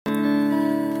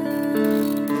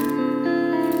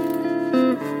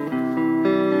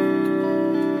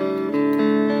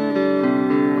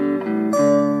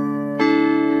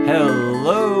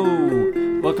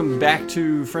back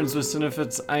to Friends with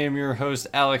Cinephites. I am your host,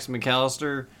 Alex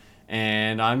McAllister,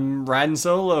 and I'm riding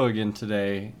solo again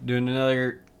today, doing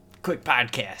another quick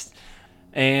podcast.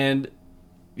 And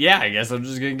yeah, I guess I'm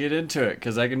just going to get into it,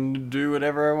 because I can do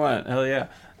whatever I want. Hell yeah.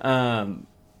 I'm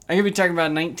going to be talking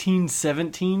about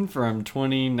 1917 from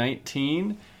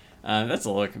 2019. That's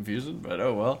a little confusing, but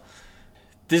oh well.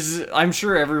 I'm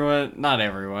sure everyone, not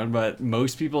everyone, but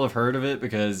most people have heard of it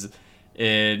because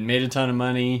it made a ton of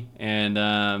money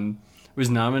and was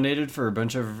nominated for a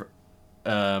bunch of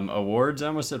awards. I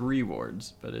almost said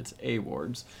rewards, but it's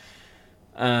awards.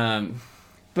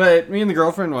 But me and the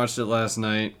girlfriend watched it last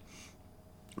night,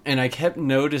 and I kept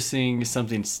noticing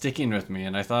something sticking with me,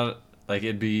 and I thought like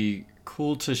it'd be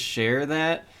cool to share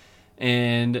that.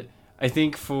 And I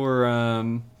think for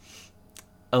a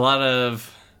lot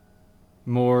of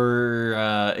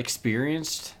more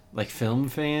experienced like film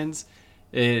fans,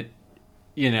 it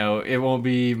won't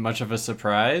be much of a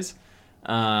surprise.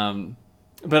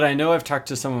 But I know I've talked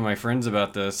to some of my friends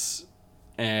about this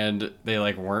and they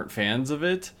like weren't fans of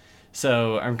it.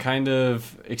 So I'm kind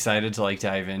of excited to like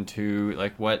dive into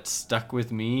like what stuck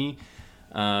with me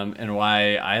and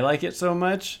why I like it so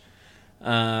much.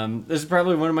 This is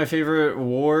probably one of my favorite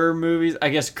war movies. I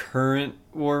guess current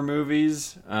war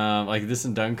movies, like this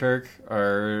and Dunkirk,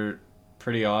 are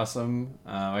pretty awesome.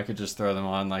 I could just throw them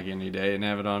on like any day and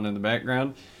have it on in the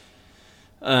background.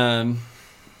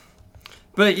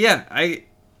 But yeah,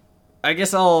 I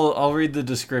guess I'll read the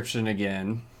description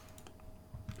again.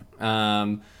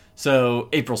 So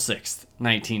April 6th,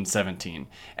 1917.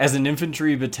 As an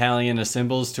infantry battalion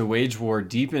assembles to wage war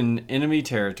deep in enemy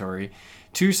territory,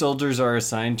 2 soldiers are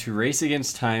assigned to race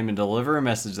against time and deliver a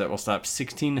message that will stop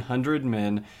 1,600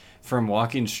 men from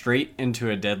walking straight into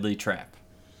a deadly trap.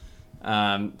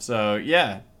 So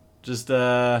yeah, just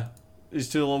these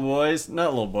 2 little boys, not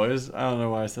little boys, I don't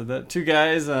know why I said that. 2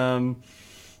 guys,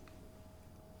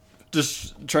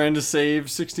 just trying to save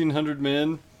 1,600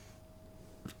 men.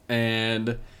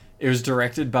 And it was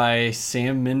directed by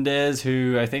Sam Mendes,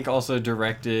 who I think also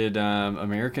directed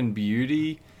American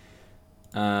Beauty.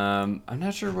 I'm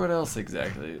not sure what else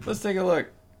exactly. Let's take a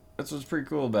look. That's what's pretty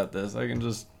cool about this. I can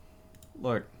just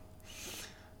look.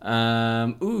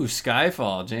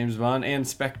 Skyfall, James Bond, and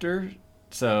Spectre.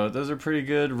 So those are pretty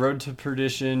good. Road to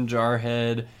Perdition,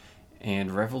 Jarhead,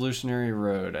 and Revolutionary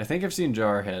Road. I think I've seen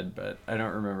Jarhead, but I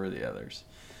don't remember the others.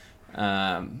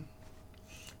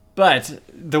 But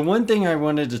the one thing I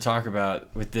wanted to talk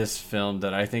about with this film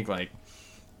that I think like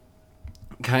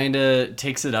kind of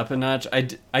takes it up a notch.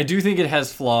 I do think it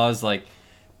has flaws. Like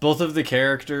both of the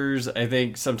characters, I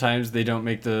think sometimes they don't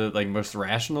make the like most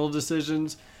rational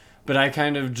decisions, but I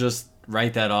kind of just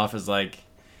write that off as like,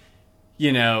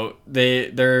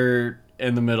 they're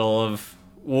in the middle of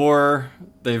war.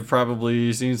 They've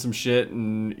probably seen some shit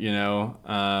and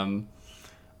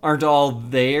aren't all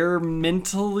there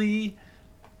mentally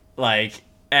like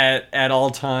at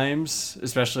all times,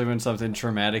 especially when something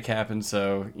traumatic happens.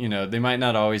 So, they might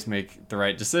not always make the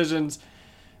right decisions,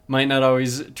 might not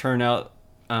always turn out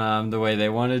the way they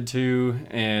wanted to.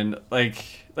 And like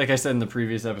I said in the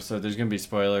previous episode, there's going to be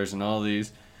spoilers in all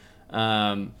these.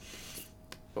 The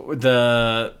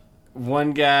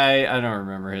one guy, I don't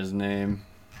remember his name.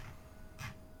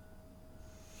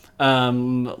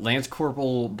 Lance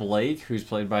Corporal Blake, who's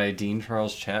played by Dean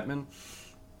Charles Chapman.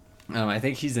 I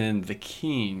think he's in The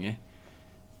King.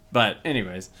 But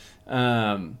anyways,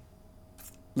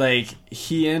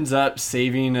 he ends up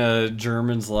saving a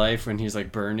German's life when he's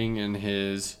like burning in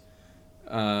his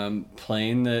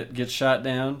plane that gets shot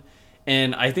down.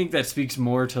 And I think that speaks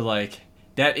more to like,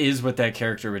 that is what that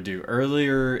character would do.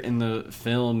 Earlier in the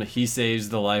film, he saves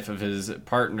the life of his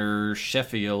partner,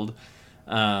 Sheffield,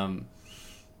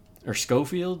 or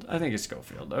Schofield? I think it's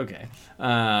Schofield. Okay.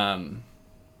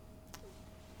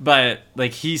 But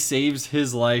like he saves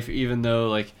his life even though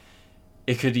like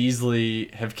it could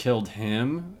easily have killed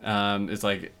him. It's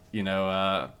like,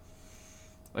 like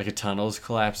a tunnel's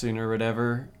collapsing or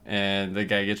whatever, and the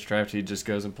guy gets trapped, he just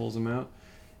goes and pulls him out.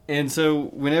 And so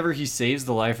whenever he saves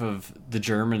the life of the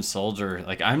German soldier,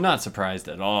 like I'm not surprised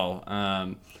at all.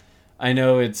 I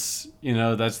know it's,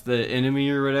 that's the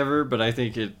enemy or whatever, but I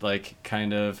think it like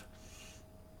kind of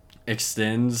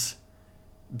extends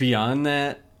beyond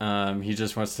that. He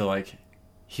just wants to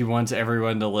he wants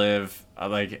everyone to live.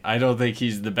 I don't think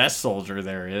he's the best soldier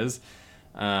there is.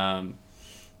 But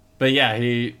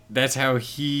yeah, that's how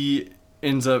he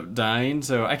ends up dying.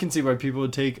 So I can see why people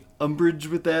would take umbrage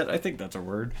with that. I think that's a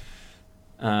word.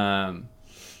 But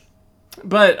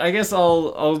I guess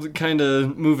I'll kind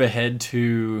of move ahead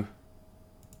to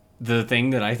the thing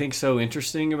that I think so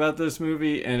interesting about this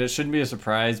movie, and it shouldn't be a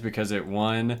surprise because it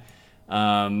won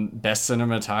best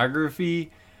cinematography.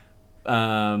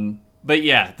 But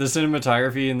yeah, the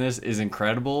cinematography in this is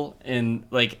incredible. And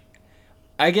like,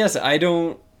 I guess I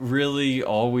don't really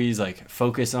always like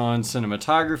focus on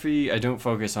cinematography. I don't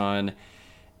focus on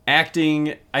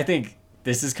acting. I think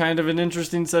this is kind of an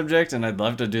interesting subject, and I'd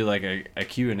love to do like a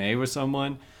Q&A with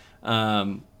someone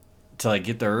to like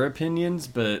get their opinions.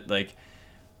 But like,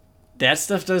 that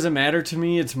stuff doesn't matter to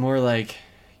me. It's more like,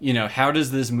 how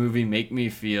does this movie make me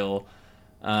feel?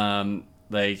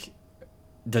 Like,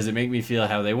 does it make me feel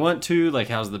how they want to? Like,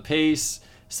 how's the pace?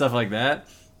 Stuff like that.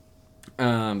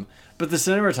 But the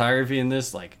cinematography in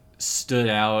this, like, stood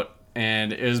out,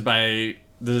 and it was the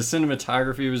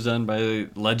cinematography was done by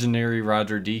legendary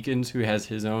Roger Deakins, who has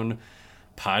his own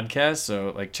podcast.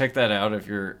 So, like, check that out if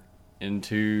you're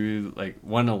into, like,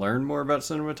 want to learn more about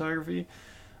cinematography.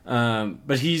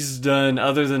 But he's done,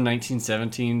 other than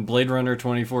 1917, Blade Runner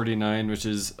 2049, which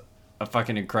is a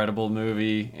fucking incredible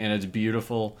movie, and it's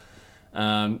beautiful.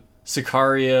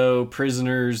 Sicario,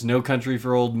 Prisoners, No Country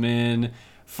for Old Men,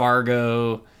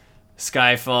 Fargo,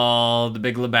 Skyfall, The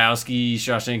Big Lebowski,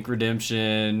 Shawshank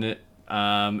Redemption.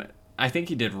 I think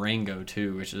he did Rango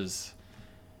too, which is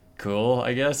cool,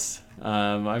 I guess.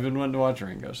 I've been wanting to watch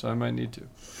Rango, so I might need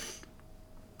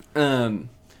to.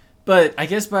 But I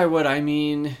guess by what I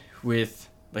mean with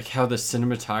like how the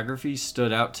cinematography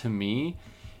stood out to me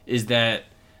is that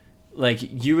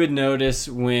like you would notice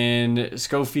when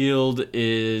Schofield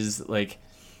is like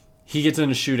he gets in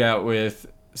a shootout with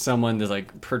someone that's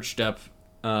like perched up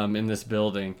in this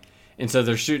building, and so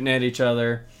they're shooting at each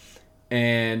other,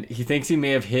 and he thinks he may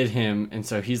have hit him, and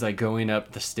so he's like going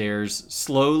up the stairs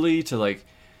slowly to like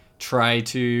try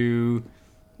to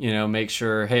make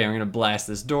sure, hey, I'm gonna blast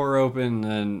this door open, and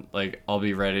then like I'll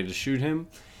be ready to shoot him.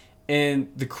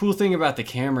 And the cool thing about the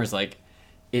camera is like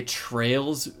it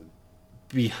trails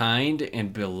behind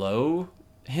and below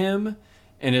him,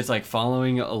 and it's like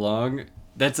following along.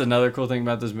 That's another cool thing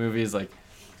about this movie is like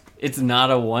it's not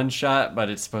a one shot,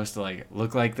 but it's supposed to like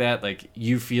look like that. Like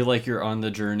you feel like you're on the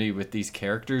journey with these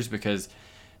characters because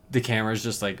the camera's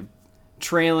just like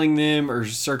trailing them or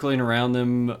circling around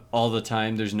them all the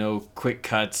time. There's no quick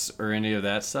cuts or any of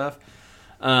that stuff.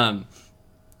 But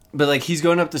like he's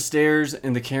going up the stairs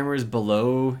and the camera is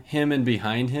below him and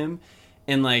behind him,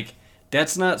 and like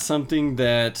that's not something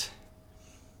that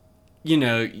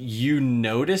you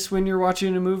notice when you're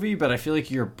watching a movie, but I feel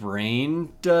like your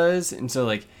brain does. And so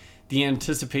like the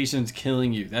anticipation's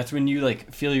killing you. That's when you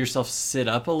like feel yourself sit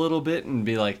up a little bit and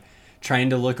be like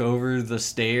trying to look over the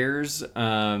stairs,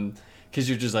 because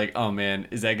you're just like, oh man,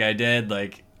 is that guy dead?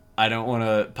 Like I don't want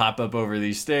to pop up over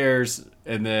these stairs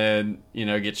and then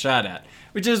get shot at,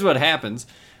 which is what happens.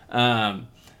 But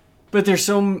there's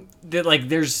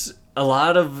there's a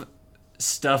lot of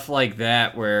stuff like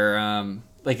that where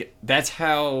like that's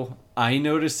how I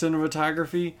notice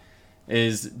cinematography,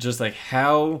 is just like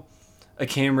how a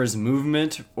camera's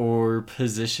movement or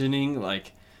positioning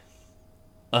like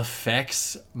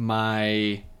affects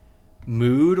my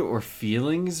mood or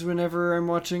feelings whenever I'm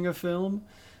watching a film.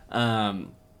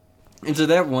 And so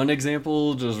that one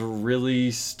example just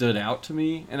really stood out to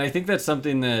me, and I think that's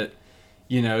something that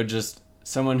just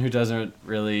someone who doesn't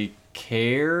really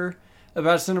care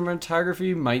about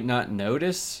cinematography might not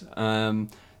notice.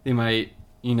 They might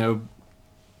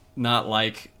not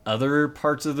like other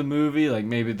parts of the movie, like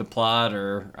maybe the plot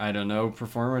or I don't know,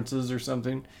 performances or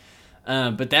something.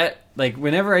 But that like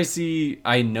whenever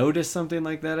I notice something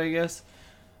like that, I guess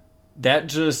that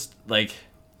just like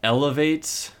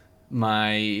elevates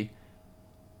my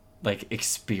like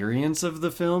experience of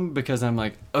the film, because I'm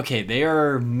like, okay, they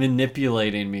are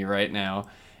manipulating me right now.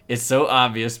 It's so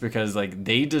obvious because like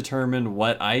they determine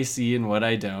what I see and what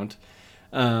I don't.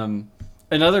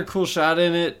 Another cool shot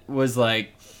in it was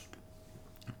like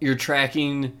you're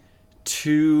tracking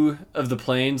two of the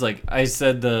planes. Like I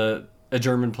said, a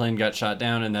German plane got shot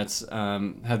down, and that's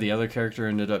how the other character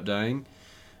ended up dying.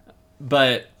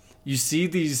 But you see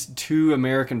these two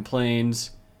American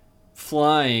planes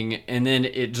flying, and then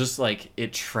it just like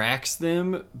it tracks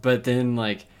them, but then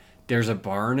like there's a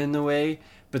barn in the way,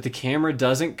 but the camera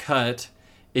doesn't cut.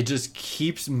 It just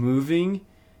keeps moving,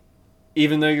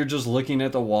 even though you're just looking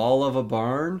at the wall of a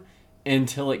barn,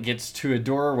 until it gets to a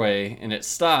doorway and it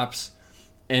stops,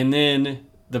 and then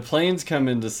the planes come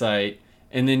into sight,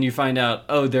 and then you find out,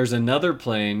 oh, there's another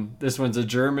plane. This one's a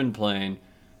German plane,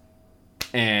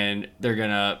 and they're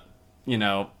gonna,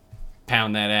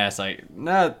 pound that ass. Like,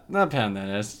 not pound that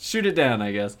ass. Shoot it down,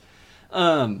 I guess.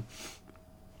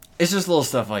 It's just little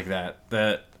stuff like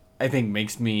that I think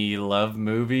makes me love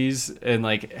movies. And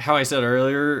like how I said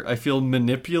earlier, I feel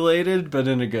manipulated, but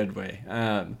in a good way.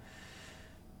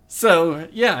 So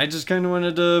yeah, I just kind of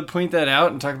wanted to point that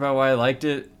out and talk about why I liked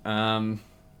it.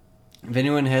 If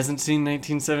anyone hasn't seen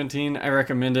 1917, I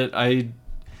recommend it. I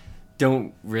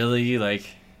don't really like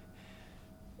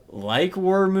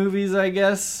war movies, I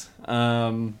guess.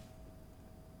 Like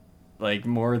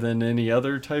more than any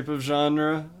other type of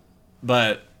genre,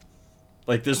 but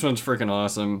like this one's freaking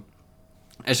awesome.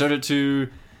 I showed it to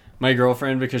my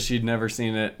girlfriend because she'd never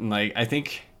seen it, and like I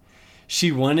think she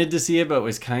wanted to see it but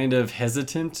was kind of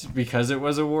hesitant because it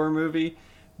was a war movie.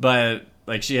 But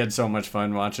like she had so much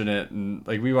fun watching it, and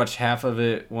like we watched half of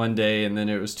it one day and then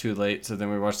it was too late, so then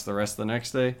we watched the rest the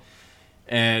next day.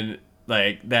 And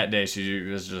like that day she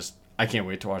was just, I can't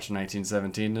wait to watch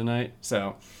 1917 tonight.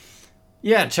 So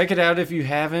yeah, check it out if you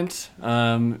haven't.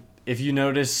 If you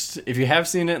have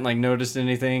seen it and like noticed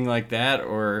anything like that,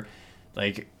 or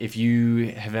like if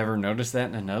you have ever noticed that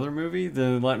in another movie,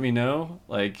 then let me know.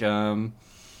 Like, I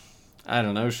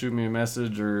don't know, shoot me a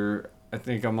message, or I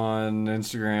think I'm on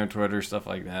Instagram, Twitter, stuff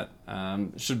like that.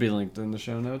 Should be linked in the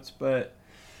show notes. But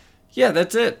yeah,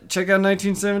 that's it. Check out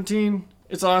 1917.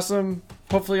 It's awesome.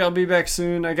 Hopefully I'll be back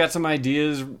soon. I got some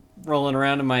ideas rolling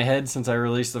around in my head since I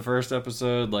released the first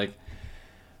episode. Like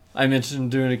I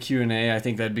mentioned doing a Q&A. I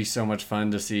think that'd be so much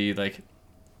fun to see like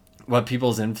what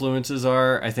people's influences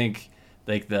are. I think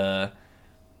like the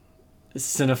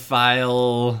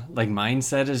cinephile like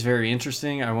mindset is very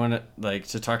interesting. I want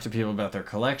to talk to people about their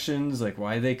collections, like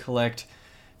why they collect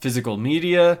physical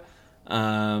media,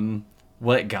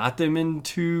 what got them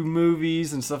into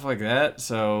movies and stuff like that.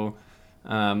 So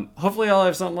hopefully I'll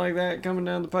have something like that coming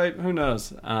down the pipe. Who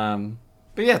knows?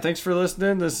 But yeah, thanks for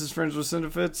listening. This is Friends with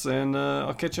Cinefits, and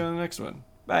I'll catch you on the next one.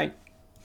 Bye.